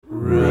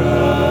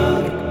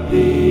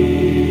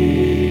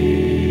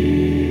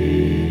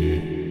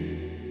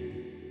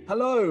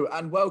Hello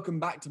and welcome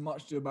back to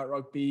Much Ado About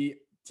Rugby.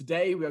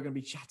 Today we are going to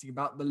be chatting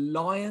about the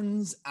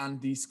Lions and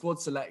the squad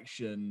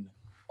selection.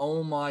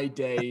 Oh my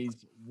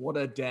days, what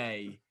a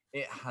day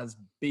it has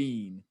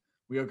been.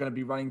 We are going to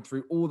be running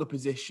through all the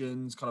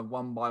positions kind of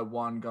one by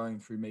one, going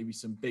through maybe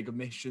some big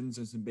omissions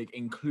and some big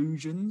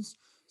inclusions.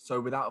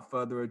 So without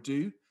further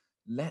ado,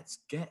 let's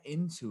get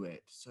into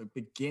it. So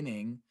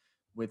beginning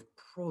with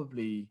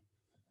probably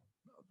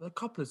a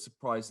couple of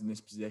surprises in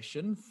this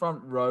position.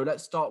 Front row,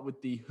 let's start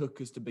with the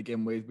hookers to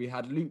begin with. We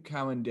had Luke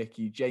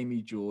Cowan-Dickie,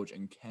 Jamie George,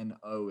 and Ken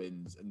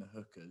Owens in the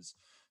hookers.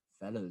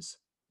 Fellas,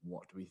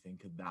 what do we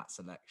think of that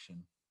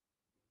selection?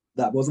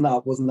 That wasn't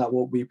that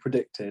what we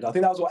predicted? I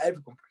think that was what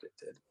everyone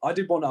predicted. I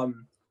did want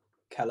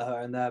Kelleher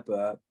in there,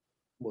 but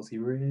was he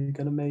really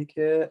going to make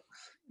it?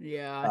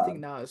 Yeah,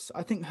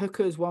 I think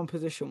hooker is one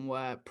position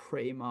where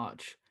pretty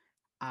much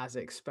as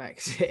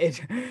expected,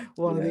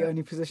 one of the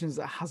only positions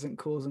that hasn't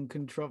caused some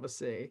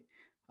controversy.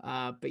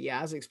 But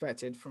yeah, as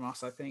expected from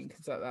us, I think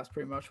that's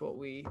pretty much what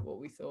we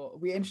thought. It'll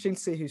be interesting to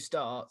see who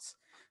starts.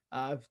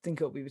 I think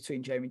it'll be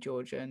between Jamie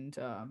George and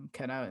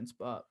Ken Owens,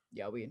 but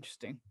yeah, it'll be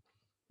interesting.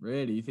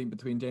 Really? You think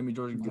between Jamie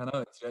George and Ken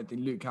Owens? You don't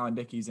think Luke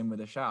Cowan-Dickie's in with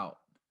a shout?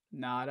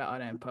 No, I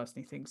don't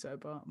personally think so,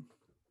 but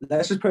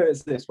let's just put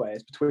it this way: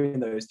 it's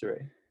between those three.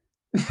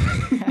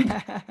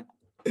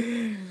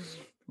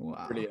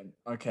 Wow. Brilliant.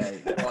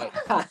 Okay,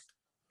 right.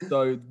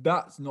 So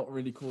that's not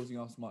really causing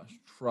us much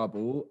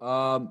trouble.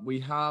 We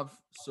have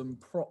some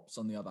props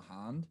on the other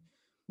hand.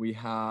 We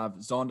have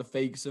Zander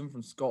Fagerson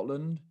from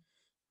Scotland,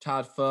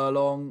 Tad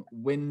Furlong,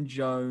 Wyn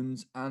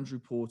Jones, Andrew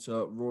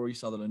Porter, Rory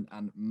Sutherland,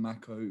 and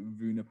Mako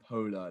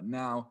Vunipola.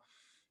 Now,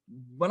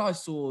 when I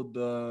saw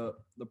the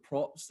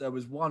props, there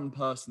was one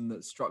person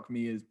that struck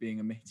me as being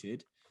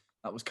omitted.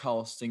 That was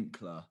Carl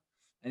Sinclair.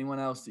 Anyone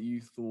else that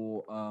you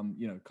thought,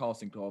 Carl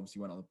Sinclair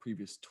obviously went on the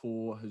previous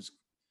tour, has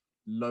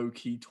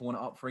low-key torn it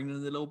up for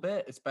England a little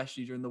bit,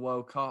 especially during the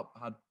World Cup,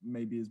 had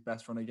maybe his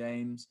best run of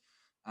games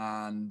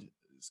and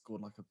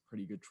scored like a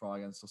pretty good try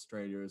against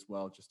Australia as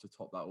well, just to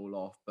top that all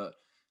off. But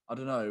I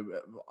don't know,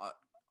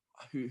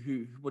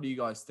 what do you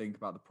guys think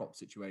about the prop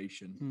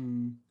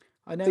situation?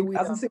 I know we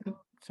hasn't Singh,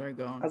 sorry,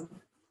 go on.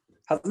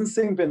 Hasn't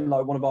Singh been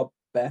like one of our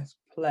best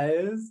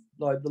players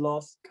like the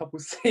last couple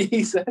of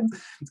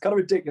seasons? It's kind of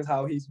ridiculous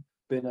how he's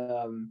been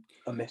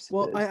omitted.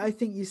 Well, I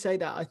think you say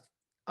that.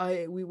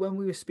 When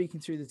we were speaking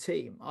through the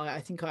team,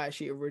 I think I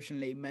actually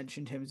originally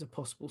mentioned him as a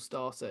possible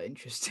starter,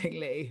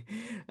 interestingly,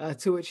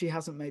 to which he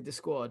hasn't made the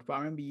squad. But I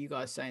remember you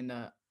guys saying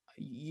that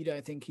you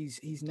don't think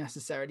he's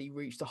necessarily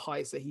reached the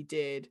heights that he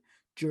did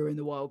during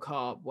the World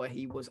Cup, where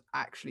he was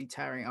actually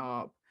tearing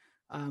up.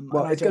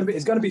 Well, it's going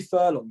to be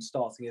Furlong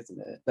starting, isn't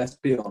it? Let's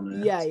be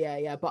honest.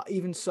 Yeah. But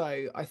even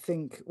so, I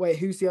think. Wait,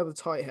 who's the other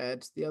tight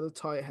heads? The other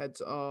tight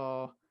heads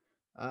are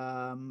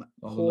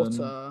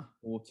Porter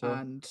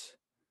and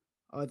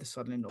either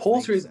Sutherland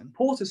or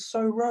Porter's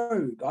so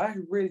rogue. I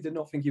really did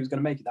not think he was going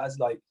to make it. That's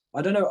like,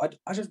 I don't know.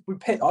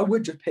 I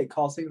would just pick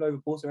Carl Sinclair over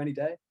Porter any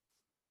day.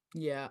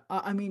 Yeah,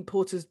 I mean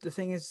Porter's. The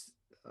thing is,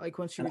 like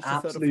once you reach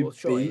the third or fourth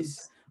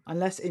choice,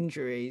 unless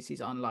injuries,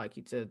 he's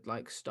unlikely to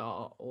like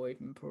start or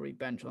even probably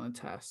bench on a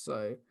test.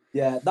 So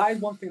yeah, that is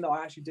one thing that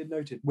I actually did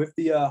notice with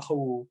the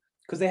whole,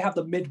 because they have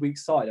the midweek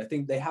side. I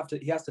think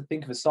he has to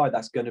think of a side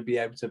that's going to be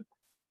able to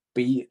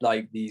be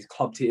like these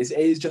club teams. It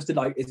is just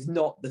it's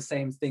not the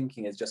same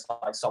thinking as just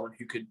like someone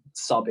who could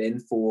sub in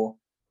for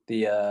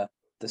the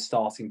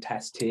starting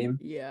test team.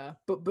 Yeah,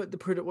 but what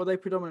they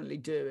predominantly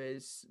do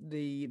is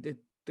the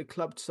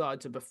club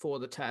sides are before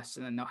the test,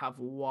 and then they'll have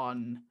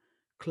one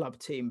club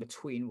team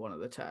between one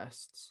of the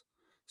tests.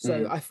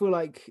 So I feel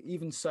like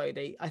even so,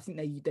 I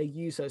think they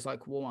use those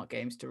like warm-up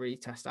games to really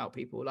test out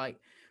people. Like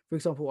for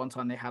example, one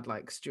time they had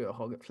like Stuart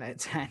Hogg at player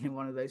 10 in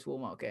one of those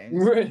warm-up games.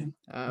 Really?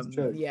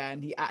 Yeah,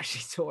 and he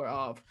actually tore it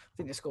up. I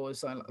think the score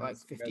was like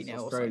 50-0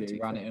 Australia, he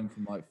ran it in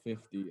from like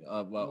 50.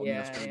 On the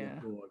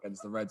Australian tour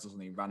against the Reds or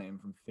something, he ran it in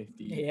from 50.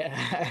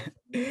 Yeah.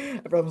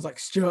 Everyone was like,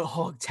 Stuart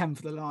Hogg, 10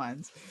 for the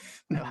Lions.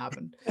 Never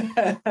happened.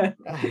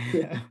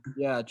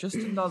 Yeah, just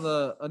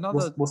another.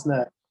 What's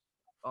next?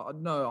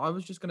 No, I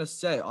was just going to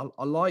say,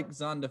 I like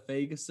Zander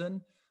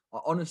Fagerson.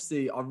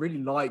 Honestly, I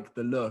really like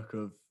the look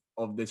of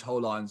this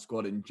whole Lions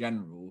squad in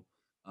general.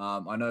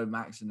 I know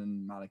Maxon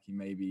and Maliki,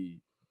 maybe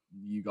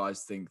you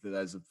guys think that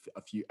there's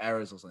a few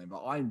errors or something,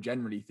 but I'm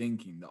generally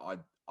thinking that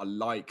I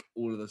like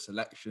all of the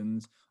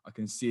selections. I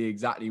can see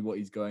exactly what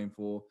he's going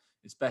for,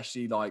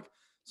 especially like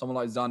someone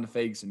like Zander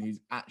Fagerson, who's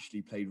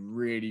actually played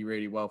really,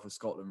 really well for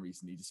Scotland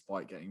recently,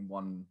 despite getting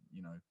one,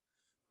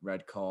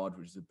 red card,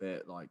 which is a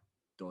bit like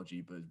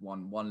dodgy, but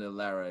one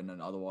little error, and then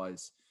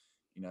otherwise,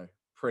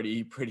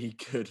 pretty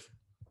good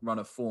run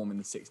of form in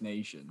the Six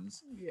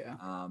Nations. Yeah.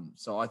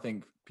 So I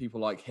think people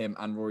like him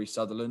and Rory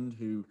Sutherland,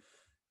 who,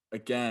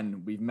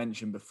 again, we've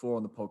mentioned before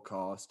on the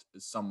podcast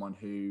as someone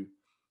who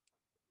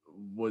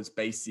was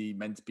basically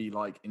meant to be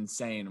like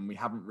insane, and we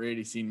haven't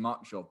really seen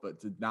much of,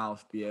 but to now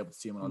be able to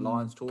see him on a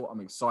Lions tour,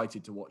 I'm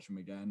excited to watch him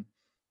again.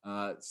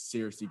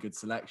 Seriously good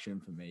selection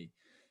for me.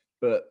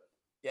 But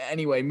Yeah,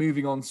 anyway,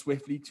 moving on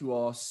swiftly to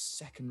our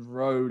second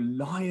row,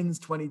 Lions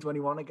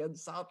 2021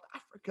 against South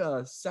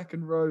Africa,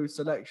 second row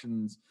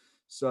selections.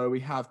 So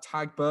we have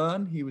Tag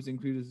Burn, he was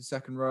included as a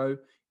second row,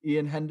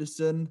 Ian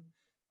Henderson,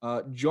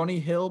 Johnny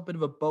Hill, bit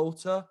of a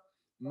bolter,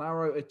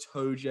 Maro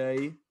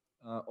Itoje,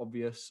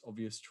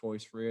 obvious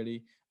choice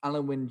really,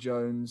 Alan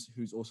Wynne-Jones,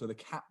 who's also the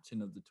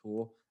captain of the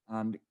tour,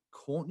 and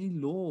Courtney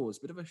Laws,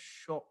 bit of a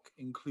shock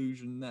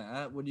inclusion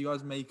there. What do you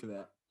guys make of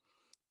it?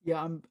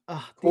 Yeah,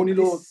 Courtney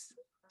Laws.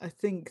 I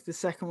think the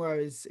second row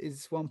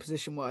is one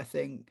position where I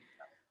think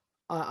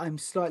I'm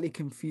slightly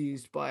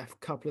confused by a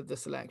couple of the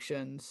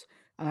selections,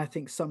 and I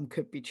think some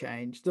could be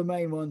changed. The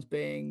main ones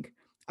being,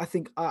 I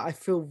think I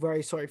feel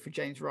very sorry for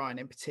James Ryan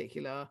in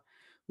particular,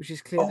 which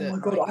is clear. Oh my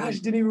god, I actually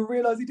didn't even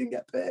realise he didn't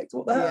get picked.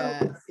 What the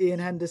hell? Ian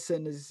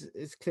Henderson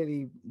is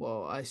clearly,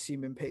 well, I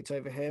assume been picked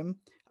over him,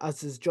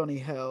 as is Johnny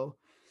Hill.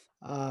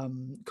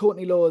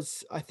 Courtney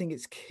Laws, I think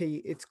it's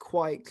key. It's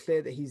quite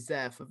clear that he's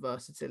there for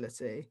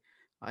versatility.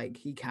 Like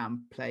he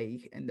can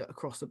play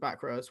across the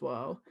back row as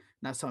well.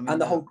 And that's something. And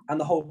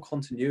the whole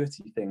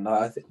continuity thing.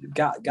 Like I think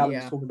Gavin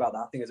was talking about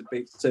that. I think it's a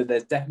big. So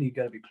there's definitely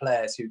going to be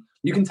players who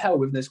you can tell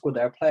within the squad.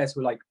 There are players who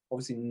are like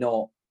obviously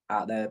not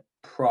at their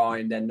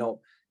prime. They're not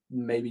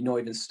maybe not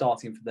even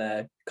starting for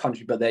their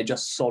country, but they're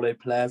just solid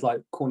players.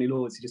 Like Courtney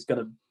Laws, he's just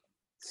going to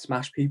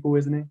smash people,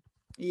 isn't he?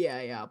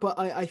 Yeah. But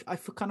I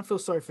kind of feel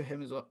sorry for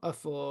him as well,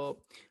 for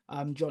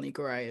Johnny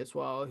Gray as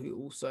well, who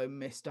also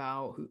missed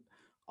out. Who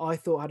I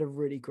thought had a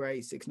really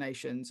great Six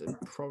Nations and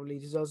probably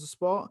deserves a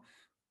spot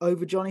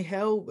over Johnny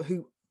Hill,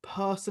 who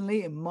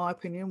personally, in my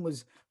opinion,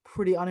 was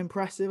pretty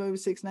unimpressive over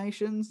Six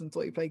Nations and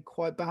thought he played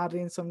quite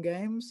badly in some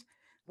games.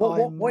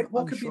 What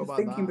could be the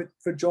thinking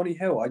for Johnny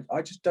Hill?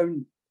 I just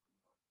don't.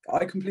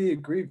 I completely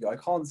agree with you. I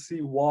can't see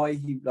why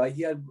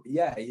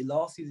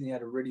last season he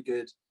had a really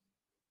good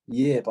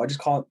year, but I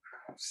just can't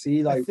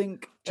see like.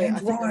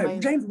 James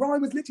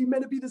Ryan was literally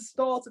meant to be the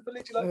starter for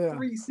literally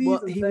 3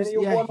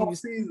 seasons.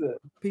 Season.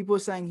 People were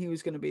saying he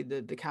was going to be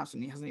the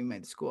captain. He hasn't even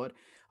made the squad.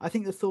 I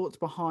think the thoughts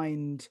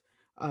behind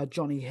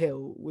Johnny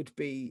Hill would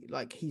be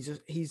like he's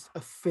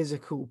a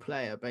physical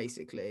player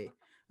basically,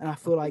 and I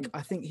feel like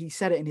I think he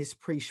said it in his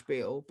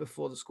pre-spiel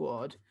before the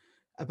squad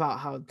about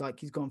how like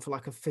he's gone for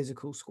like a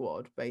physical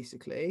squad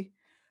basically,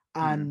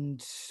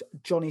 and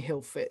Johnny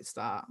Hill fits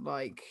that.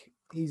 Like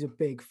he's a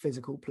big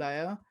physical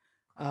player.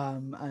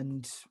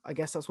 And I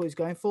guess that's what he's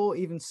going for.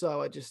 Even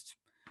so, I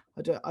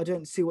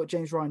don't see what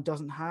James Ryan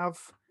doesn't have.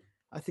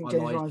 I think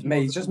James Ryan's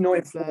he's just not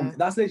informed.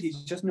 That's literally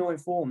he's just not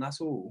informed. That's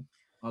all.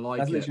 I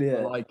like Johnny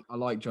Hill. I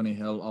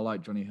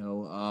like Johnny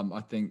Hill.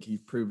 I think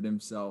he's proven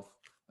himself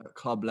at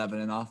club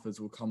level enough, as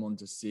we'll come on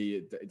to see.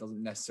 It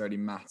doesn't necessarily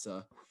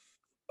matter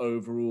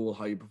overall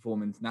how you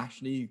perform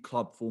internationally.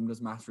 Club form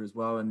does matter as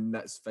well. And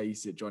let's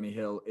face it, Johnny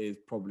Hill is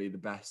probably the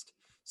best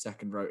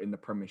second row in the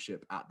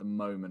Premiership at the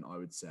moment, I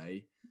would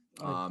say.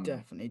 I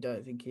definitely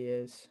don't think he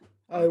is.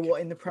 Oh, okay.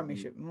 What in the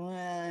Premiership?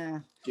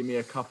 Give me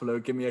a couple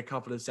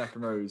of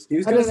second rows. He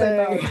was going to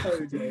say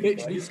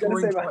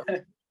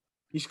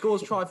he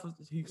scores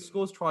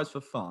tries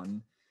for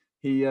fun.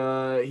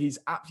 He's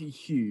absolutely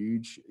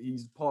huge.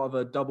 He's part of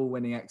a double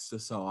winning extra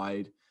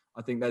side.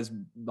 I think there's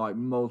like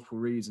multiple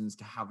reasons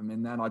to have him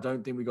in there. And I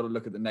don't think we got to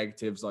look at the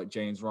negatives like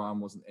James Ryan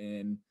wasn't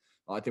in.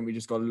 I think we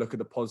just got to look at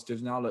the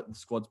positives now that the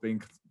squad's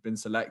been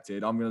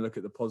selected. I'm going to look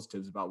at the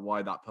positives about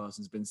why that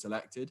person's been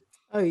selected.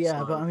 Oh, yeah,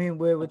 so, but I mean,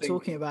 we're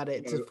talking about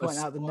it to point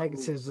out the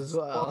negatives as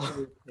well.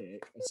 A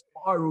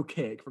spiral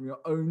kick from your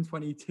own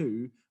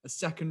 22, a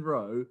second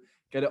row,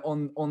 get it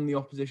on the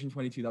opposition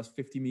 22, that's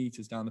 50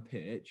 metres down the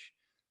pitch.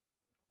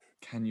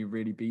 Can you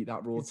really beat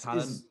that raw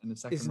talent in the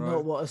second row? It's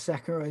not what a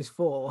second row is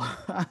for.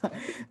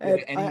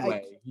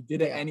 He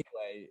did it anyway.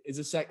 Is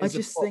a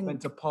prop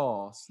meant to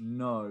pass?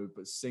 No,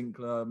 but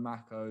Sinclair,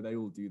 Mako, they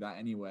all do that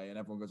anyway, and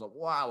everyone goes like,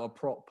 "Wow, a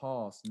prop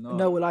pass!"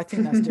 No, well, I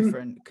think that's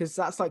different because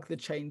that's like the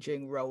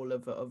changing role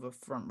of a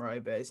front row,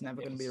 but it's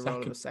never going to be the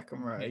role of a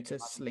second row to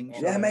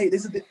slingshot. Yeah, mate,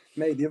 this is the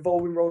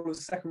evolving role of a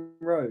second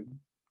row.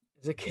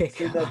 As a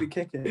kicker, they'll be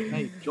kicking.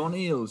 Mate, John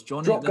Eales,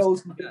 drop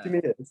goals from 50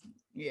 meters.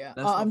 Yeah,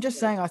 I'm just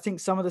saying. I think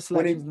some of the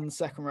selections in the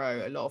second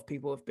row, a lot of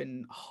people have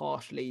been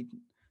harshly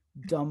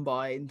done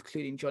by,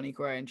 including Johnny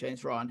Gray and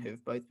James Ryan,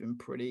 who've both been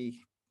pretty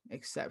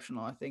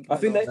exceptional. I think. I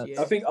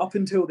think up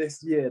until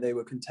this year they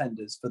were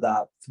contenders for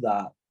that.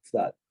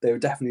 They were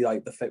definitely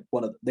like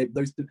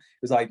those. It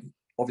was like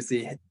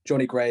obviously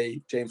Johnny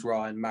Gray, James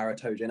Ryan, Maro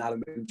Itoje, and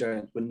Alan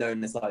Wynne-Jones were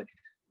known as like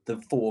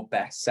the 4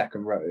 best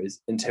second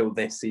rows until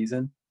this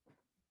season.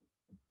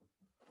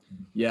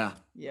 Yeah.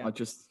 I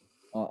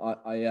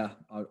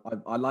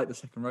like the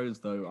second rows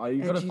though.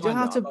 You don't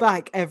have to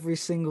back every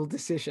single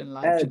decision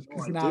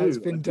because now it's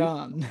been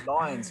done.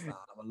 I'm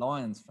a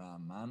Lions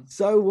fan, man.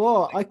 So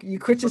what? You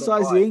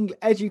criticize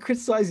you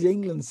criticize the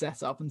England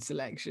setup and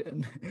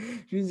selection.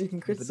 You can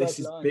criticize. But this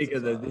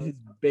is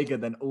bigger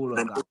than all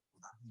of that.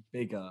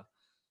 Bigger.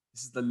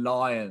 This is the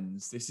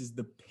Lions. This is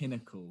the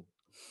pinnacle.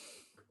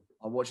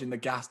 I'm watching the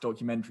gas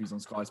documentaries on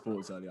Sky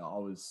Sports earlier. I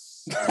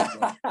was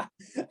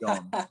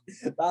gone.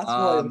 That's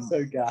why I'm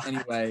so gassed.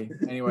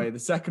 Anyway, the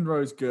second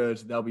row is good.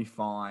 They'll be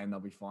fine.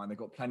 They've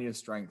got plenty of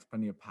strength,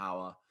 plenty of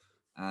power,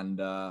 and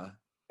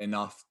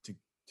enough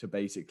to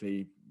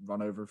basically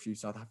run over a few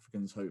South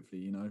Africans.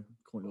 Hopefully,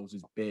 Courtney Lawes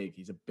is big.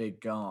 He's a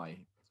big guy.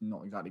 He's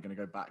not exactly going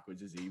to go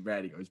backwards, is he? He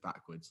rarely goes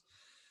backwards.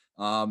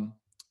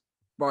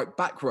 Right,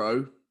 back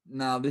row.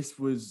 Now, this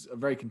was a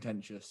very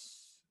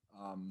contentious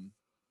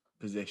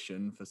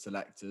position for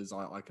selectors,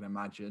 I can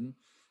imagine.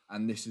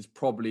 And this is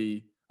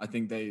probably, I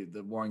think the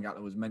Warren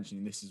Gatland was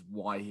mentioning, this is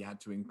why he had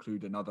to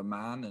include another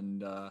man and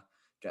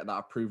get that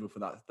approval for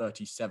that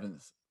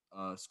 37th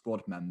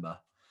squad member.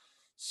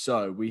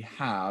 So we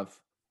have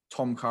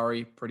Tom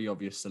Curry, pretty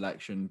obvious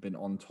selection, been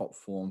on top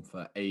form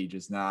for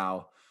ages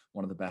now,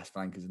 one of the best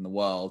flankers in the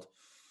world.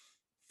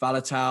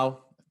 Faletau,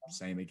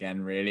 same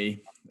again,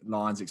 really.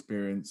 Lions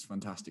experience,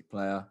 fantastic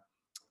player.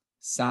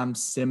 Sam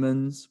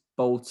Simmons,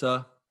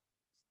 Bolter,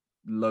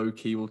 low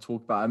key. We'll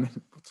talk about him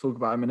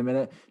in a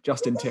minute.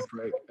 Justin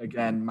Tipuric,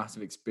 again,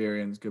 massive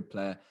experience, good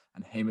player,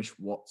 and Hamish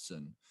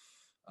Watson.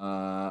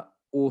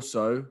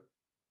 Also,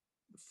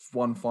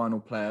 one final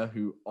player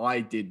who I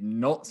did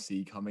not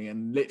see coming,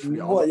 and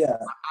literally, I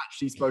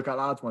actually spoke out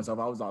loud to myself.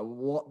 I was like,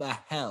 "What the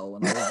hell?"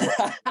 And I was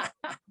like,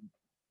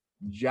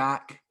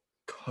 Jack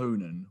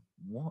Conan.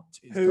 What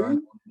is going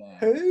on there?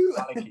 Who?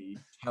 Maliki,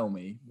 tell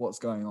me what's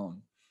going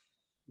on.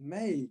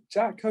 Mate,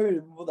 Jack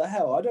Conan, what the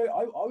hell? I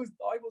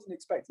wasn't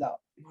expecting that.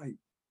 Like,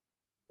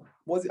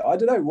 was it? I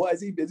don't know. What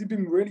has he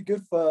been really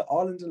good for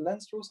Ireland and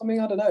Leinster or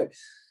something? I don't know.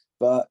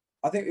 But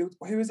I think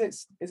who is it?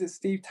 Is it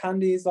Steve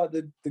Tandy? Is like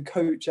the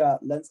coach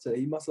at Leinster.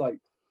 He must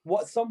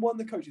one of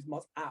the coaches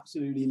must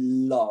absolutely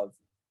love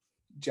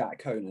Jack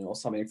Conan or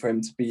something for him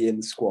to be in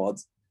the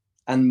squad,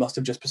 and must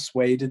have just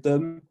persuaded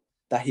them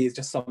that he is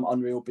just some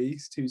unreal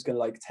beast who's going to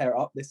like tear it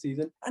up this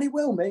season, and he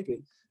will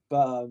maybe.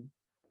 But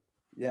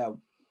yeah,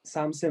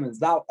 Sam Simmons,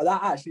 that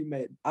actually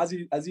made, as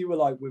you were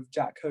like with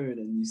Jack Conan,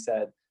 and you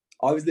said,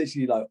 I was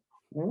literally like,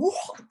 what?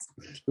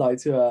 Like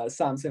to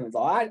Sam Simmons,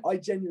 I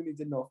genuinely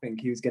did not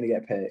think he was going to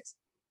get picked.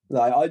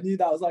 Like I knew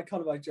that was like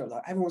kind of like joke.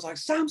 Like everyone was like,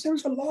 Sam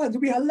Simmons for Lions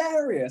would be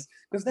hilarious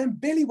because then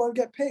Billy won't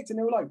get picked, and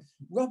they were like,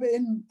 rub it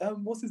in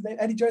what's his name,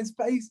 Eddie Jones'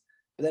 face.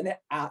 But then it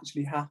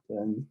actually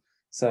happened.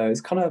 So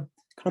it's kind of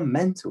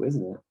mental,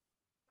 isn't it?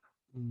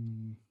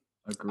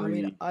 Agreed. I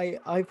mean,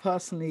 I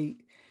personally,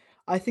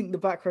 I think the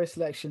back row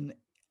selection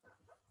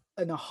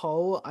in a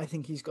whole, I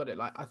think he's got it.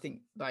 Like, I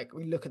think like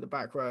we look at the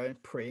back row,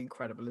 pretty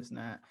incredible, isn't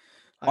it?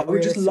 Like, I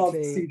would just love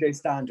CJ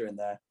Stander in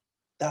there.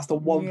 That's the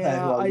one player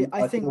who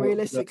I think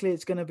realistically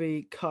it's going to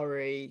be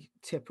Curry,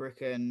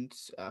 Tipuric, and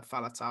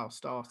Faletau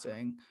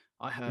starting,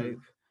 I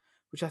hope,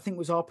 which I think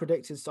was our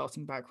predicted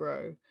starting back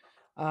row.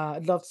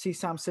 I'd love to see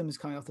Sam Simmons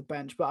coming off the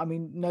bench, but I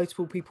mean,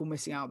 notable people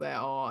missing out there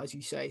are, as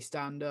you say,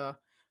 Stander,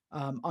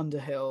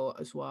 Underhill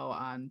as well,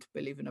 and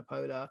Billy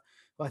Vunipola,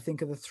 who I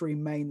think are the three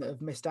main that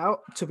have missed out.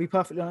 To be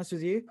perfectly honest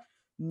with you,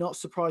 not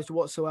surprised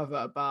whatsoever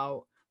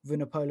about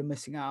Vunipola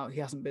missing out.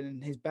 He hasn't been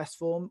in his best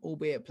form,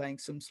 albeit playing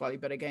some slightly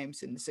better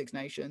games in the Six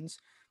Nations.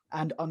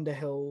 And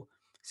Underhill,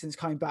 since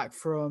coming back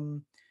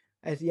from,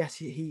 yes,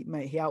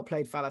 he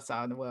outplayed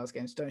Faletau in the Wales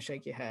games. Don't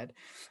shake your head.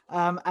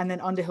 And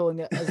then Underhill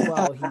as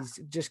well.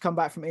 He's just come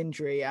back from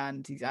injury,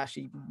 and he's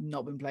actually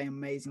not been playing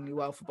amazingly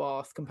well for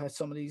Bath compared to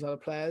some of these other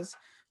players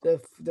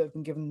that have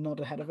been given a nod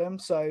ahead of him.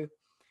 So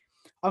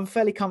I'm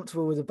fairly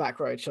comfortable with the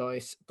back row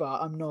choice,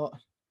 but I'm not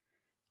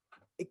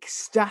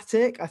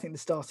ecstatic. I think the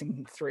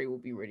starting three will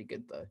be really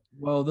good though.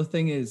 Well, the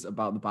thing is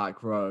about the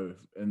back row,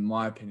 in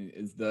my opinion,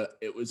 is that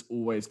it was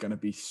always going to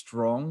be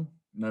strong,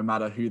 no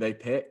matter who they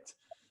picked.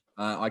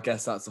 I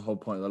guess that's the whole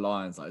point of the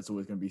Lions. Like, it's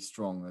always going to be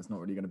strong. There's not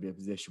really going to be a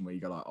position where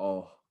you go like,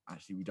 oh,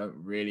 actually, we don't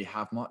really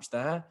have much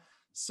there.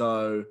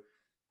 So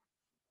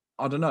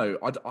I don't know.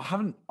 I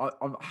haven't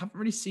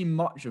really seen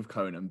much of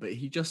Conan, but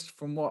he just,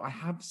 from what I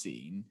have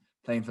seen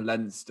playing for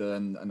Leinster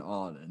and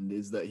Ireland,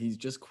 is that he's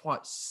just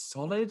quite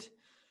solid.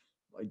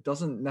 Like,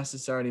 doesn't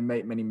necessarily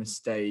make many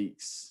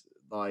mistakes.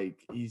 Like,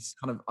 he's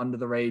kind of under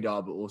the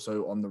radar, but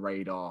also on the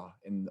radar.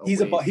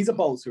 He's a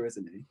bolter,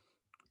 isn't he?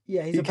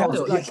 Yeah, he's a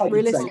bolter. Like,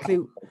 realistically,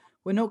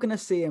 we're not going to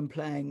see him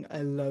playing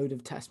a load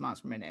of test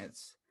match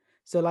minutes.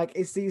 So, like,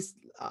 it's these.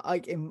 I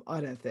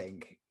don't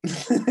think.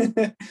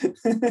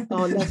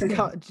 Let's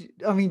cut.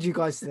 I mean, do you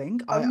guys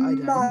think? I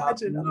don't.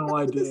 No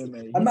idea,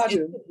 mate.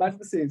 Imagine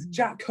the scenes.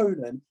 Jack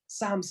Conan,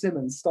 Sam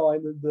Simmons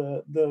starting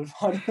the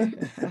final.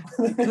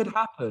 It could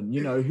happen.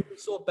 Who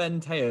saw Ben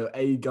Teo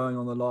A going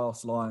on the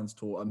last Lions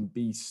tour and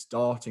B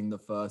starting the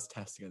first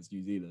test against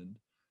New Zealand?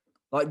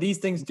 Like, these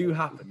things do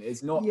happen.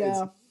 It's not.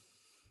 Yeah. It's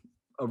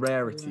a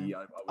rarity.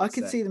 Yeah. I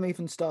could see them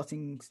even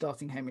starting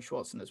Hamish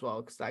Watson as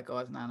well, because that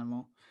guy's an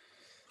animal.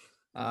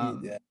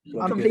 I'm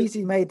pleased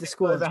he made the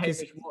squad.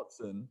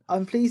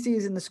 I'm pleased he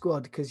was in the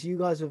squad because you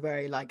guys were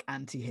very like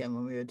anti him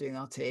when we were doing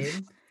our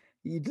team.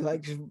 You'd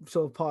like just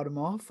sort of part him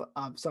off.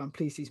 So I'm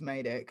pleased he's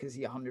made it because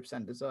he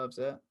 100% deserves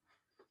it.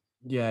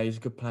 Yeah, he's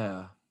a good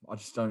player. I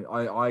just don't.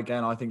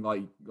 I think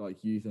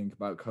like you think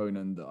about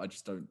Conan, that I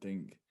just don't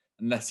think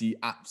unless he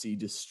absolutely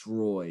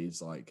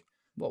destroys like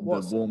the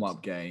Watkins?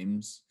 warm-up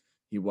games,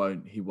 he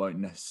won't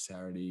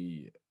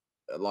necessarily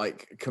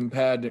like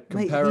compare Mate,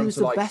 him he was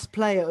to the like best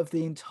player of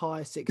the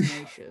entire Six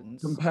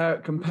Nations.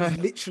 compare He was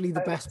literally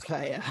the best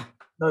player.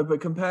 No,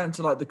 but comparing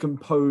to like the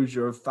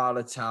composure of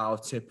Faletau,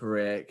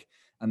 Tipperick,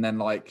 and then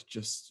like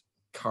just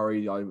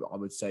Curry, I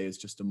would say is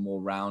just a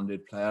more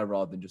rounded player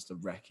rather than just a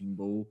wrecking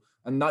ball.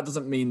 And that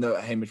doesn't mean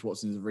that Hamish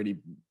Watson is a really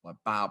like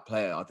bad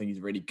player. I think he's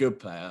a really good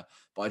player,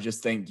 but I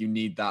just think you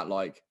need that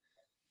like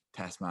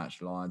test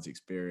match Lions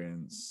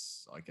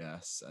experience, I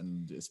guess,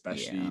 and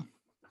especially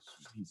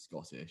he's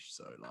Scottish,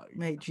 so like.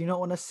 Mate, do you not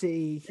want to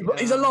see?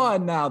 He's a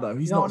Lion now, though.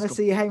 He's you not not. Want to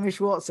see Hamish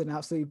Watson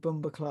absolutely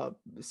bumper club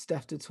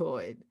Steph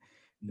Dutoit?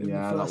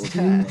 Yeah, that would be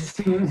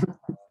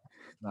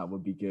that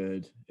would be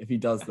good. If he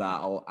does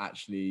that, I'll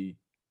actually.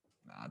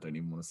 I don't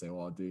even want to say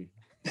what I'll do.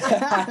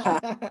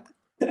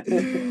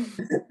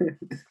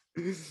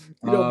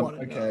 You don't want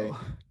to okay. know.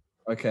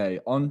 Okay,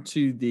 on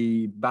to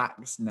the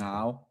backs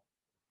now,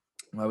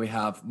 where we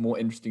have more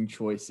interesting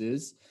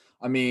choices.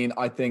 I mean,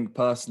 I think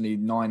personally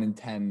 9 and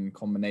 10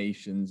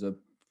 combinations are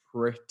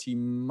pretty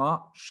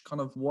much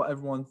kind of what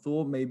everyone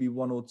thought, maybe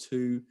one or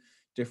two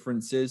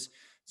differences.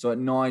 So at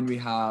 9, we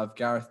have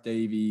Gareth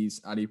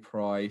Davies, Ali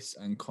Price,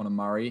 and Conor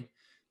Murray.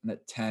 And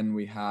at 10,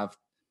 we have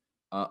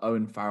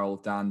Owen Farrell,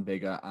 Dan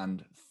Biggar,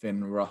 and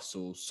Finn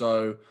Russell.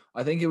 So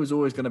I think it was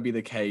always going to be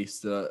the case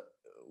that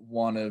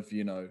one of,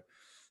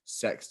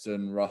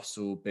 Sexton,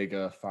 Russell,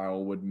 Biggar,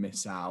 Farrell would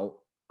miss out.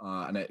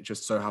 And it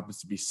just so happens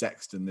to be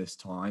Sexton this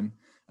time.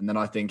 And then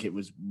I think it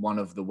was one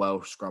of the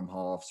Welsh scrum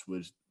halves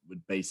would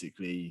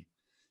basically.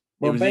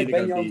 Well, it was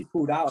Ben Young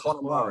pulled out.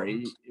 Conor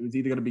Murray. It was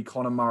either going to be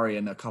Conor Murray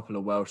and a couple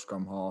of Welsh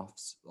scrum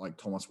halves like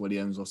Thomas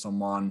Williams or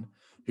someone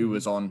who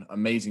was on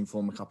amazing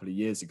form a couple of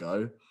years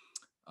ago.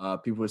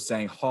 People were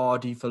saying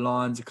Hardy for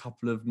Lions a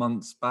couple of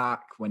months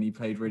back when he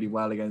played really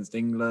well against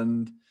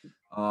England.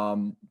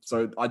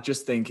 So I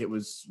just think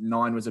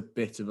 9 was a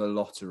bit of a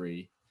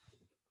lottery.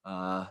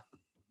 But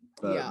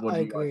yeah, I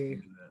agree.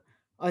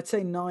 I'd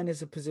say 9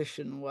 is a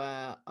position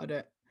where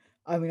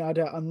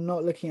I'm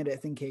not looking at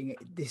it thinking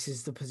this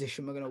is the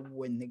position we're going to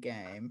win the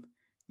game.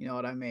 You know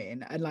what I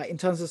mean? And like in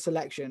terms of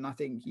selection, I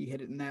think you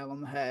hit it nail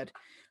on the head.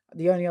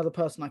 The only other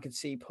person I could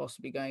see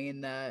possibly going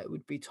in there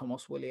would be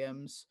Thomas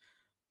Williams.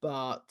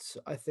 But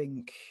I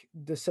think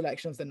the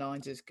selection of the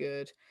 9s is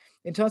good.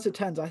 In terms of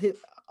 10s,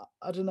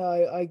 I don't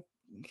know.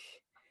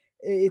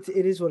 It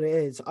is what it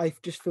is. I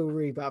just feel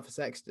really bad for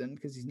Sexton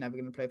because he's never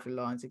going to play for the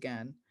Lions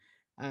again.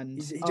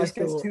 And he's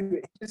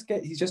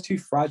just too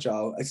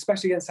fragile,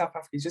 especially against South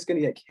Africa. He's just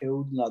going to get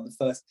killed in like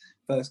the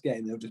first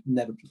game. They'll just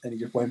never, and he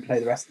just won't play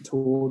the rest at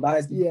all.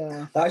 That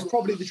is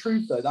probably the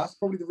truth, though. That's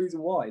probably the reason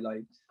why.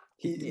 Like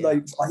he's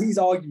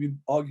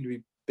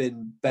arguably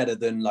been better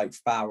than like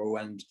Farrell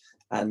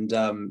and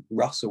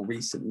Russell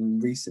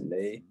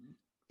recently,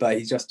 but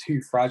he's just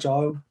too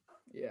fragile.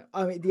 Yeah,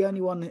 I mean the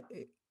only one.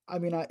 I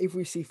mean, if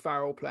we see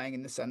Farrell playing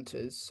in the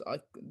centres,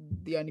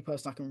 the only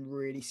person I can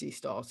really see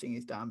starting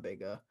is Dan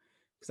Biggar,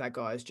 because that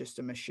guy is just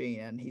a machine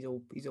and he's a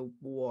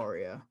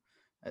warrior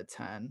at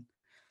 10.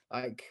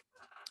 Like,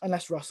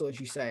 unless Russell, as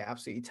you say,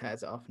 absolutely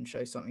tears it up and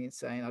shows something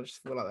insane, I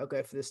just feel like they'll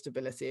go for the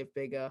stability of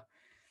Biggar,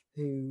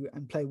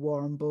 and play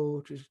Warren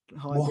ball, just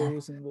high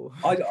balls and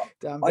I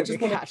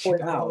just want to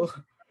point out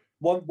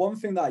one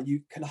thing that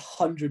you can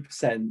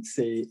 100%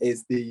 see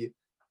is the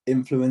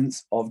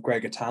influence of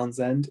Gregor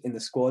Townsend in the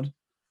squad.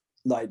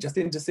 Like just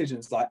in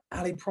decisions, like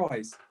Ali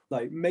Price,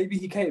 like maybe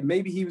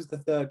he was the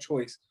third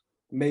choice,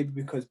 maybe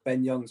because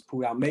Ben Young's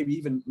pulled out,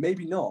 maybe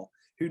not,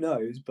 who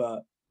knows?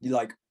 But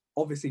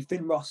obviously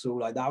Finn Russell,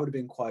 like that would have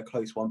been quite a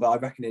close one. But I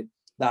reckon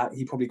that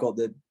he probably got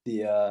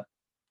he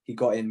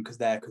got in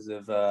because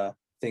of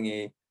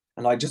thingy,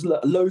 and like just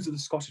loads of the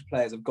Scottish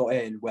players have got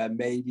in where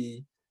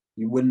maybe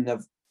you wouldn't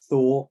have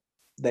thought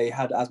they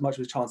had as much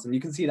of a chance, and you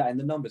can see that in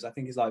the numbers. I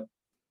think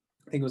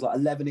it was like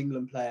 11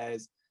 England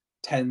players,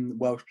 10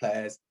 Welsh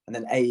players, and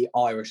then 8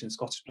 Irish and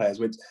Scottish players,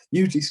 which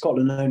usually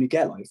Scotland only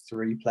get like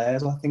 3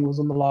 players, I think was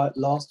on the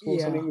last tour or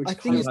something. Which I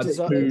think it's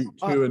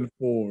 2 and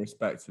 4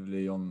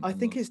 respectively I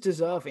think it's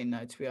deserving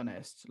though, to be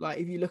honest. Like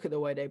if you look at the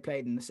way they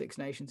played in the Six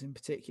Nations in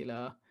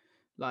particular,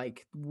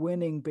 like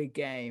winning big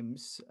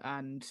games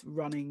and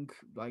running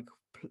like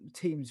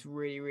teams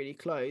really, really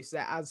close,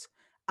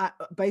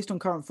 based on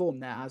current form,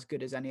 they're as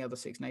good as any other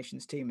Six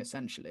Nations team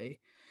essentially.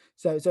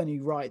 So it's only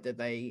right that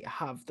they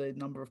have the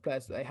number of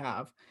players that they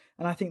have.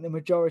 And I think the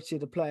majority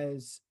of the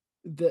players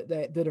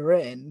that are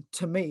in,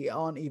 to me,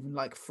 aren't even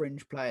like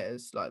fringe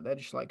players. Like they're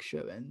just like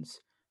shoo-ins,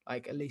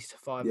 like at least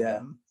 5 of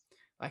them.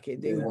 Like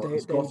they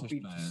would be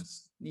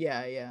players.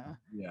 Yeah.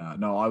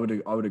 No, I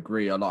would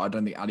agree. I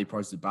don't think Ali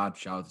Price is a bad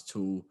shout at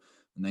all.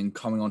 And then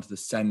coming on to the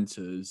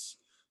centres,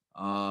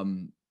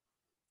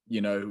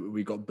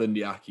 we got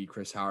Bundyaki,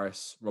 Chris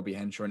Harris, Robbie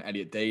Henshaw, and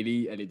Elliot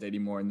Daly. Elliot Daly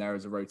more in there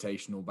as a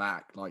rotational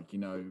back,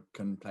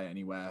 can play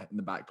anywhere in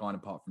the back line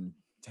apart from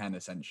 10,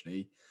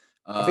 essentially.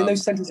 I think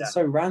those centres are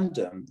so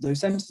random. Those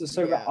centres are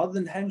so random. Other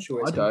than Henshaw,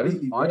 I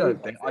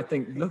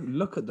think.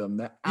 Look at them.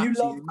 They're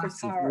absolutely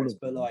massive. Harris,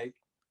 but like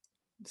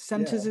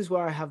Centers is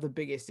where I have the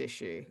biggest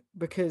issue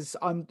because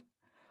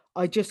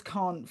I just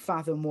can't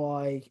fathom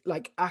why,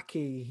 like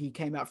Aki, he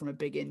came out from a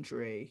big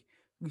injury.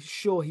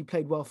 Sure, he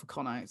played well for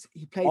Connacht.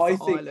 He played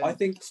for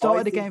Ireland.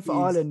 Started a game for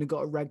Ireland and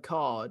got a red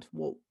card.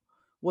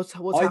 What's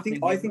happening?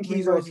 I think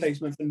he's a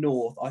replacement for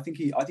North. I think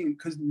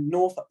because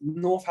North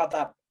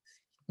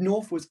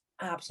was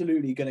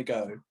absolutely going to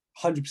go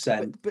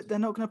 100%. But they're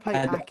not going to play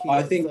And Aki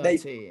I at think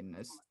 13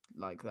 as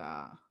like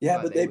that.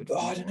 Yeah, like but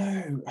I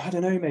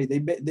don't know, mate.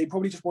 They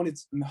probably just wanted,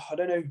 I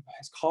don't know,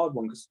 his card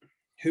one, because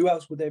who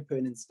else would they put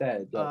in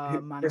instead?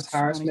 Like Chris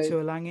Harris, Manu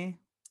Tuolangi?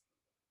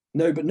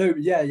 No, but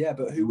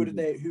who would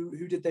they?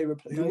 Who did they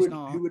replace?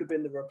 Who would have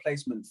been the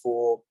replacement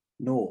for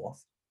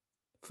North?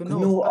 For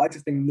North, I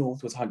just think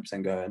North was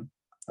 100% going.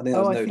 I think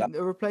I think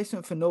the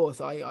replacement for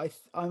North.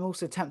 I'm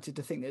also tempted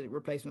to think that the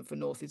replacement for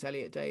North is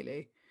Elliot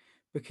Daly,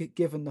 because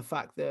given the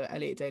fact that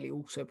Elliot Daly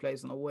also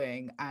plays on a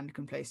wing and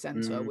can play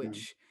centre,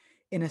 which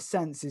in a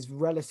sense is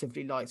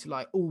relatively light to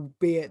light,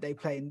 albeit they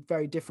play in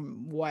very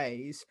different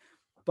ways.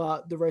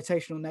 But the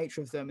rotational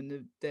nature of them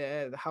and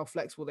the how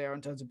flexible they are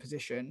in terms of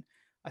position,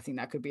 I think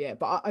that could be it.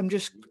 But I'm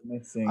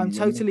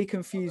totally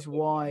confused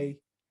why.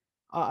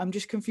 I'm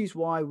just confused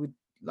why would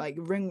like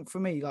for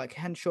me, like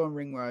Henshaw and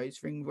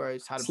Ringrose.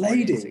 Ringrose had a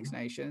brilliant Six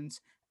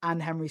Nations,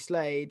 and Henry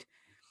Slade.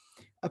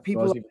 Are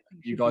people?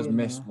 You guys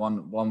missed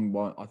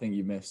one. I think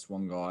you missed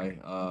one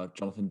guy,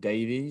 Jonathan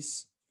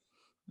Davies.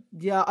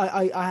 Yeah,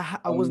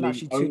 I wasn't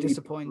actually too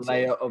disappointed.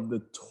 Player of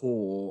the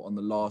tour on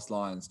the last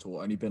Lions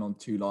tour. Only been on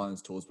 2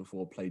 Lions tours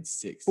before. Played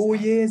 6. 4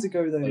 years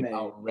ago though, played mate.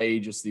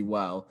 Outrageously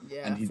well.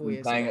 Yeah, and he's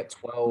been playing at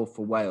 12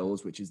 for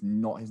Wales, which is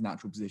not his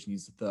natural position.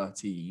 He's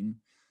 13,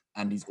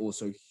 and he's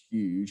also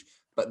huge.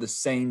 But at the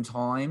same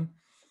time,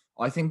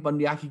 I think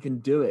Bundee Aki can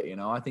do it. You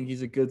know, I think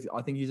he's a good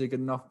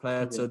enough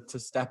player to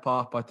step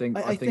up. I think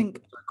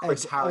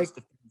Chris Harris.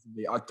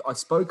 I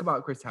spoke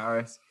about Chris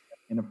Harris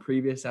in a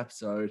previous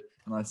episode,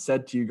 and I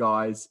said to you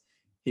guys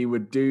he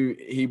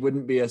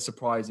wouldn't be a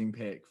surprising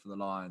pick for the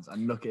Lions.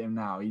 And look at him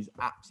now; he's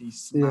absolutely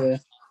smashed. Yeah.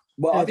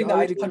 Well, I think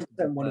that is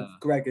 100% one of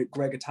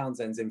Gregor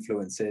Townsend's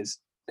influences,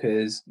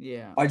 because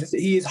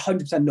he is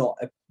 100% not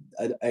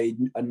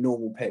a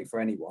normal pick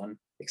for anyone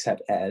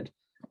except Ed.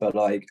 But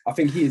like, I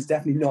think he is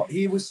definitely not.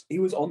 He was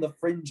on the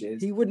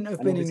fringes. He wouldn't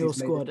have been in your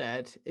squad,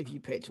 Ed, if you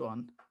picked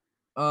one.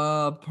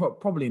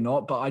 Probably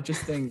not. But I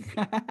just think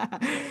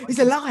he's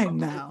a Lion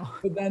now.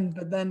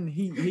 But then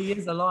he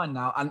is a Lion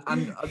now, and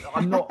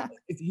I'm not.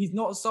 He's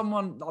not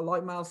someone,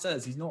 like Mal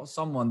says. He's not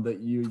someone that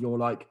you're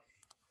like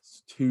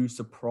too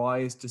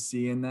surprised to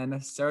see in there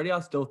necessarily. I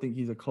still think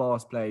he's a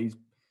class player. He's,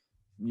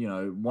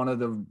 one of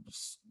the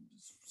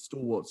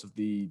stalwarts of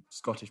the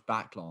Scottish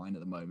backline at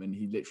the moment.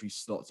 He literally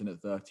slots in at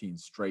 13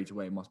 straight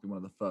away. Must be one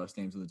of the first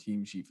names on the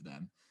team sheet for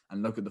them.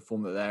 And look at the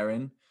form that they're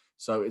in.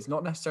 So it's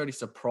not necessarily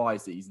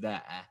surprised that he's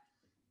there.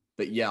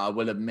 But yeah, I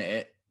will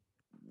admit,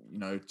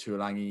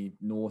 Tuolangi,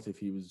 North, if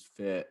he was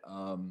fit,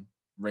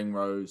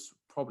 Ringrose,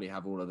 probably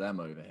have all of them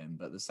over him.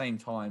 But at the same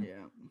time,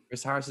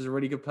 Chris Harris is a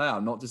really good player.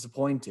 I'm not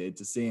disappointed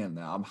to see him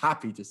there. I'm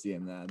happy to see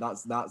him there.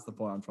 That's the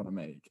point I'm trying to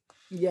make.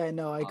 Yeah,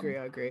 no, I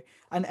agree.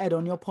 And Ed,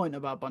 on your point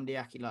about Bundee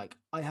Aki, like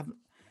I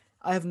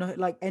have no,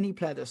 like, any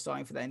player that's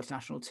starting for their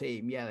international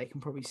team, they can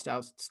probably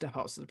step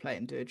up to the plate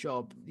and do a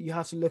job. You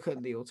have to look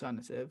at the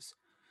alternatives.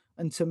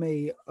 And to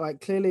me, like,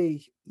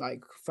 clearly,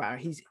 like Farrell,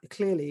 he's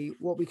clearly,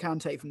 what we can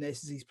take from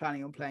this is he's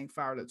planning on playing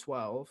Farrell at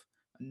 12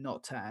 and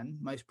not 10,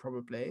 most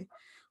probably,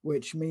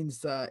 which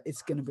means that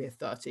it's going to be a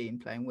 13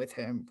 playing with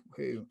him,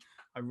 who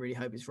I really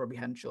hope is Robbie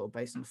Henshaw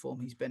based on the form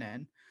he's been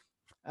in.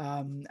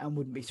 And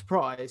wouldn't be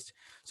surprised.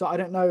 So I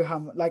don't know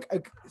how,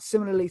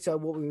 similarly to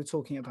what we were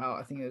talking about,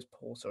 I think it was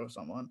Porter or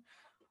someone,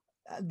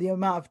 the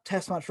amount of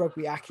test match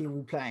rugby Aki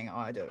will be playing,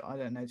 I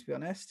don't know, to be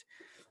honest.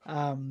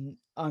 I'm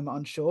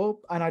unsure,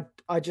 and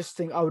I just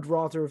think I would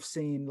rather have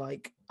seen,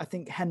 like, I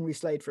think Henry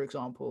Slade, for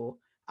example,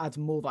 adds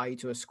more value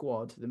to a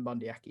squad than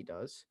Bundee Aki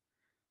does,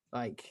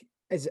 like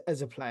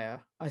as a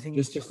player. I think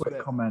just a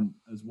quick comment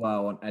as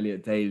well on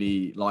Elliot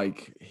Daly.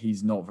 Like,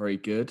 he's not very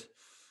good,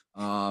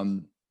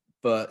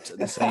 but at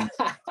the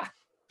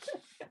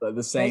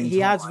same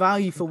he adds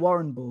value for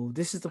Warren Ball.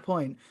 This is the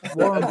point.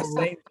 Warren Ball, at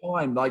the same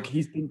time, like,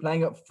 he's been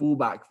playing at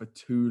fullback for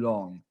too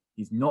long.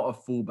 He's not a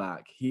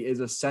fullback. He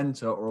is a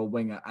centre or a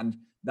winger. And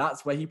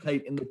that's where he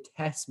played in the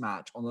test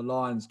match on the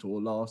Lions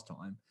tour last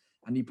time.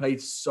 And he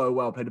played so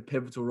well, played a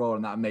pivotal role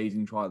in that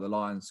amazing try the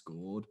Lions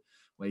scored,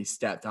 where he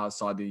stepped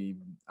outside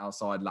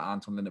like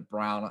Anton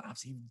Linnett-Brown. I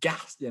absolutely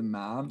gassed him,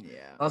 man.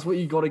 Yeah. That's what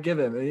you got to give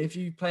him. And if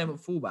you play him at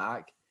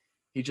fullback,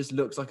 he just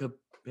looks like a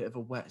bit of a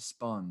wet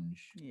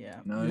sponge. Yeah.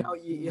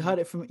 You heard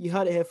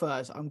it here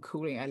first. I'm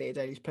calling Elliot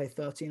Daly to play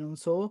 13 on the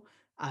tour,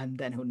 and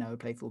then he'll never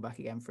play fullback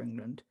again for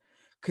England.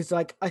 Because,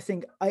 like, I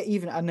think I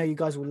know you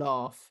guys will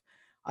laugh.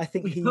 I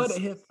think he's heard it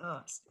here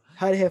first.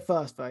 Heard it here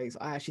first, folks.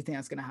 I actually think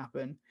that's going to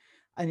happen,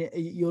 and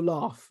you'll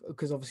laugh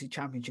because obviously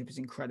Championship is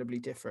incredibly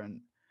different.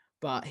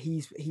 But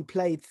he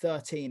played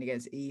 13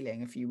 against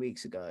Ealing a few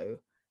weeks ago,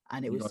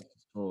 and it was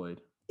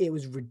destroyed. It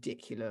was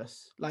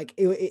ridiculous. Like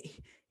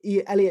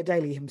Elliot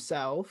Daly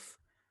himself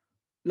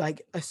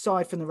like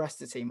aside from the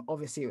rest of the team,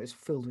 obviously it was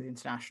filled with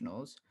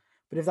internationals.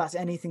 But if that's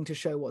anything to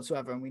show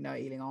whatsoever, and we know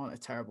Ealing aren't a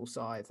terrible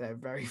side, they're a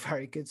very,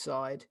 very good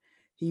side.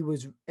 He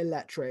was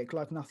electric,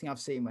 like nothing I've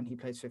seen when he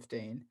plays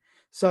 15.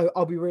 So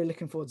I'll be really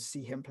looking forward to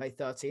see him play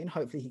 13.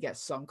 Hopefully he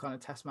gets some kind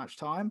of test match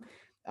time.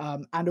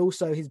 And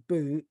also his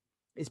boot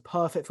is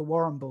perfect for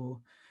Warren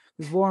Ball.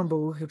 Because Warren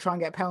Ball, he'll try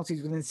and get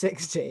penalties within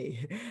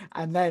 60,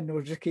 and then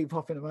we'll just keep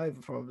popping them over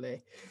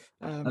probably.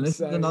 And this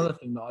is another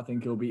thing that I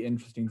think it'll be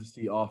interesting to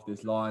see after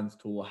this Lions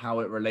tour, how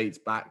it relates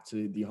back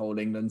to the whole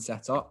England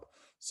setup.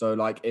 So,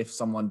 like, if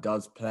someone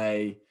does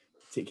play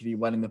particularly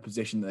well in the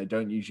position that they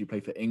don't usually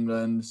play for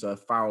England, so if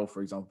Farrell,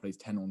 for example, plays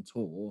 10 on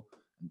tour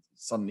and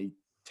suddenly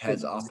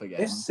tears it up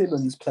again. If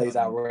Simmons plays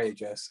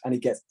outrageous and he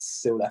gets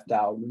still left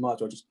out, we might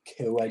as well just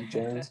kill Eddie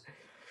Jones.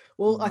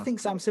 Well, I think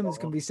Sam Simmons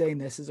can be seeing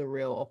this as a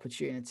real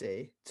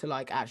opportunity to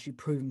like actually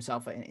prove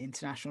himself at an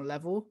international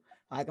level.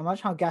 Like,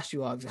 imagine how gassed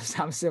you are with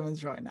Sam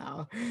Simmons right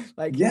now.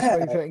 Like,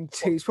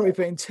 he's probably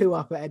putting two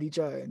up at Eddie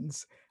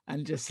Jones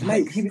and just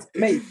like...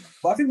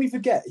 But I think we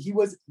forget he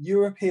was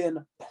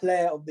European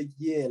Player of the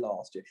Year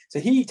last year.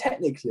 So he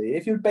technically,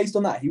 if you're based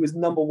on that, he was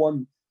number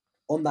one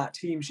on that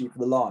team sheet for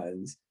the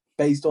Lions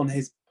based on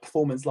his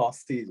performance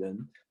last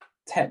season,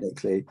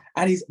 technically.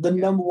 And he's the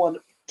number one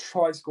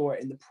try scorer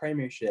in the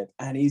Premiership,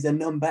 and he's a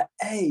number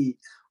 8.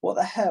 What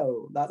the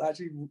hell? That's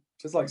actually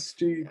just like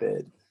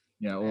stupid.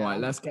 Yeah, all right.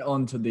 Let's get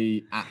on to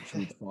the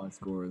actual try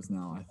scorers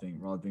now, I think,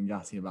 rather than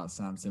gassing about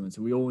Sam Simmons,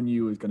 who we all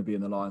knew was going to be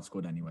in the Lions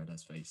squad anyway,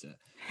 let's face it.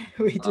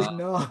 We did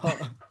not.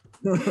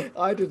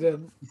 I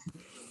didn't.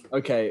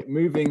 Okay,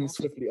 moving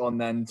swiftly on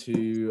then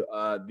to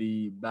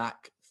the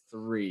back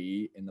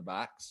three in the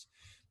backs.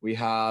 We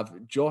have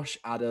Josh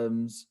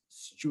Adams,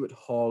 Stuart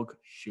Hogg,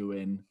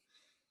 Shuin,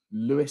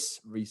 Lewis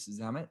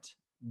Rees-Zammit,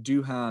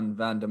 Duhan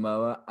van der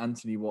Merwe,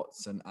 Anthony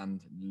Watson, and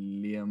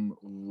Liam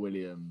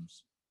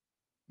Williams.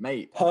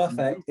 Mate.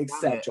 Perfect,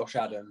 except Josh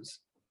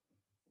Adams.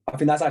 I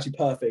think that's actually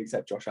perfect,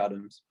 except Josh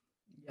Adams.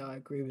 Yeah, I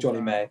agree with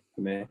Johnny May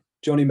for me.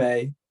 Johnny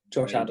May,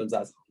 Josh Adams.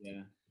 That's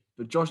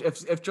But Josh,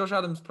 if Josh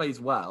Adams plays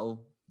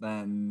well,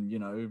 then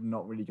I'm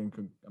not really going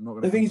to. I'm not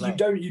going to. The thing is,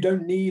 you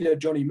don't need a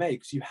Johnny May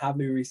because you have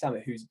Lewis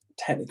Rees-Zammit, who's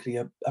technically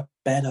a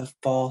better,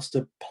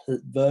 faster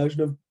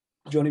version of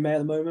Johnny May at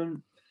the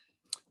moment.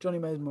 Johnny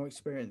May is more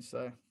experienced,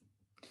 though.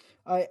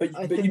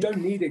 But you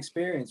don't need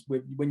experience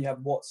when you have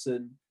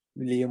Watson,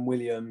 Liam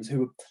Williams,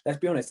 who, let's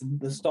be honest,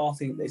 the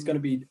starting, it's going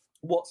to be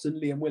Watson,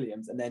 Liam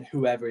Williams, and then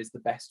whoever is the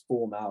best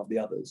form out of the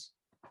others.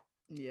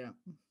 Yeah,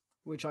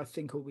 which I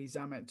think will be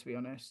Zammit, to be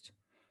honest.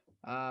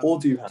 Or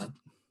Duhan.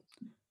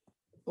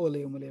 Or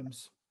Liam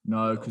Williams.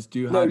 No, because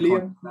Duhan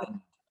Liam.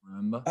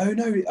 Remember? Oh,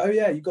 no. Oh,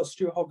 yeah, you got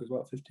Stuart Hogg as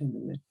well, 15,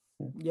 didn't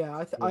you?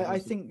 Yeah, I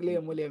think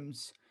Liam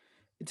Williams,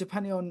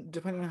 depending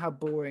on how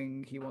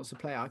boring he wants to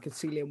play, I could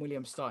see Liam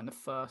Williams starting the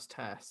first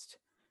test.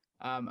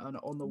 And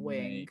on the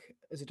wing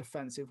as a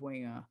defensive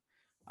winger.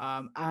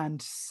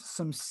 And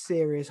some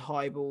serious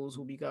high balls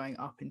will be going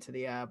up into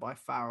the air by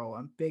Farrell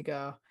and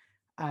Bigger,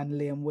 and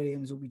Liam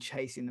Williams will be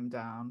chasing them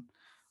down.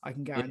 I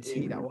can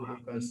guarantee that will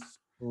happen.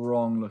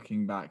 Strong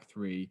looking back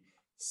three,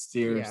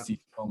 seriously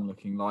strong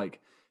looking.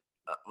 Like,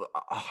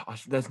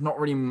 there's not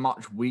really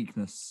much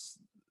weakness.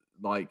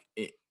 Like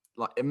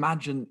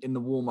imagine in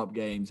the warm up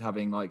games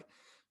having like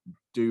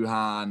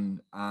Duhan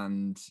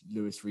and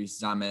Lewis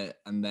Rees-Zammit,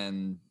 and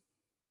then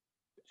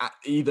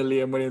either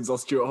Liam Williams or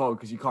Stuart Hogg,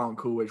 because you can't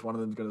call which one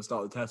of them is going to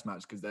start the test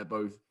match because they're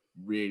both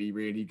really,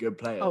 really good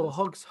players. Oh,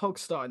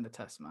 Hogg's starting the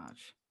test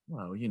match.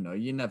 Well, you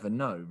never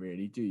know,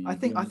 really, do you? I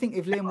think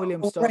if Liam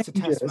Williams starts a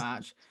test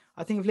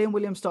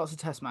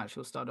match,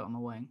 he'll start it on the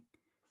wing.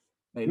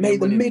 Mate,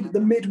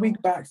 the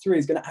midweek back three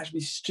is going to actually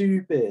be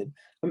stupid.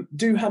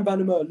 Duhan van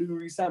der Merwe, Lewis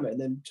Rees-Zammit,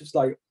 and then just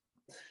like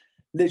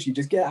literally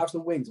just get out to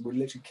the wings and we'll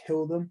literally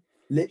kill them.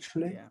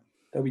 Literally. Yeah.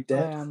 They'll be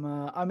dead.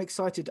 I'm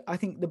excited. I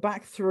think the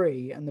back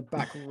three and the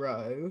back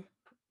row,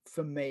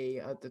 for me,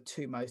 are the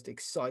two most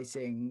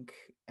exciting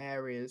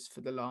areas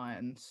for the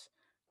Lions.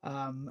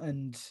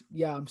 And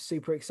yeah, I'm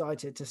super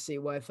excited to see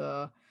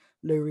whether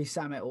Lewis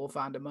Rees-Zammit or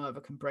van der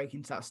Merwe can break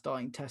into that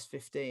starting test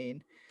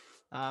 15.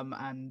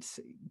 And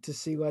to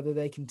see whether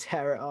they can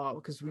tear it up,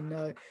 because we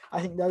know,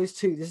 I think those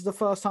two, this is the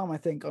first time I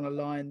think on a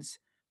Lions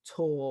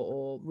tour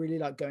or really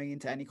like going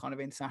into any kind of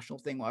international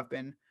thing where I've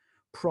been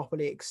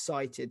properly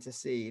excited to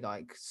see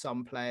like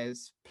some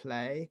players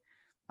play.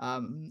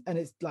 And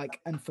it's like,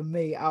 and for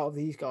me, out of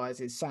these guys,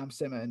 it's Sam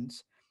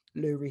Simmons,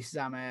 Lewis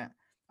Rees-Zammit,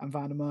 and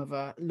van der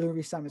Merwe. Lewis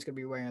Rees-Zammit's going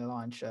to be wearing a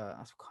Lions shirt.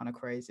 That's kind of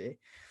crazy.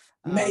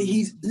 Mate,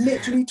 he's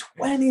literally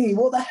 20.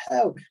 What the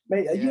hell?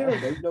 Mate, a year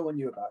ago, no one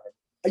knew about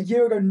it. A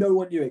year ago, no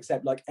one knew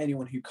except like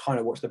anyone who kind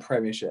of watched the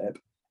Premiership.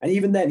 And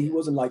even then, he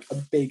wasn't like a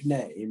big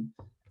name.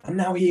 And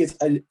now he is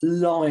a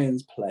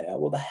Lions player.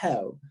 What the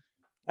hell?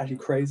 Actually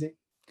crazy.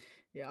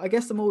 Yeah, I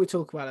guess the more we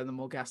talk about it, the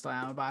more gassed I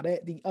am about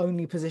it. The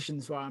only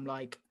positions where I'm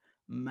like,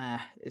 meh,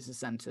 is the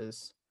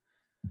centres.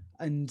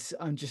 and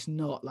I'm just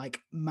not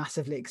like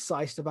massively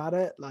excited about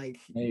it. Like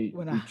Mate,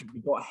 when we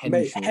got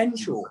Mate,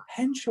 Henshaw.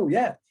 Henshaw,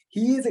 yeah.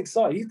 He is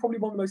exciting. He's probably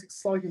one of the most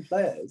exciting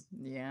players.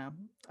 yeah,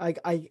 I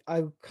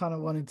kind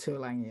of wanted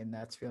Tuolangi in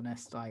there, to be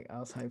honest. Like I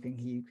was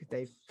hoping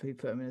they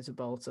put him in as a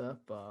bolter,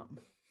 but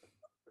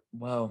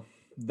Well,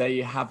 there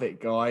you have it,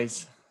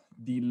 guys.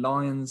 The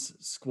Lions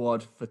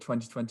squad for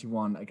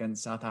 2021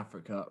 against South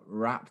Africa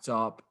wrapped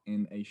up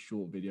in a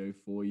short video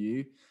for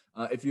you.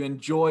 If you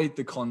enjoyed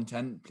the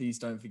content, please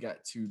don't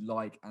forget to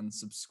like and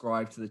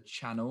subscribe to the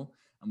channel,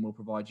 and we'll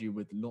provide you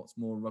with lots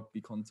more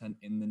rugby content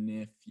in the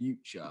near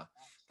future.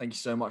 Thank you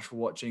so much for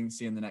watching.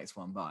 See you in the next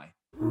one. Bye.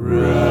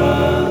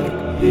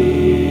 Rugby.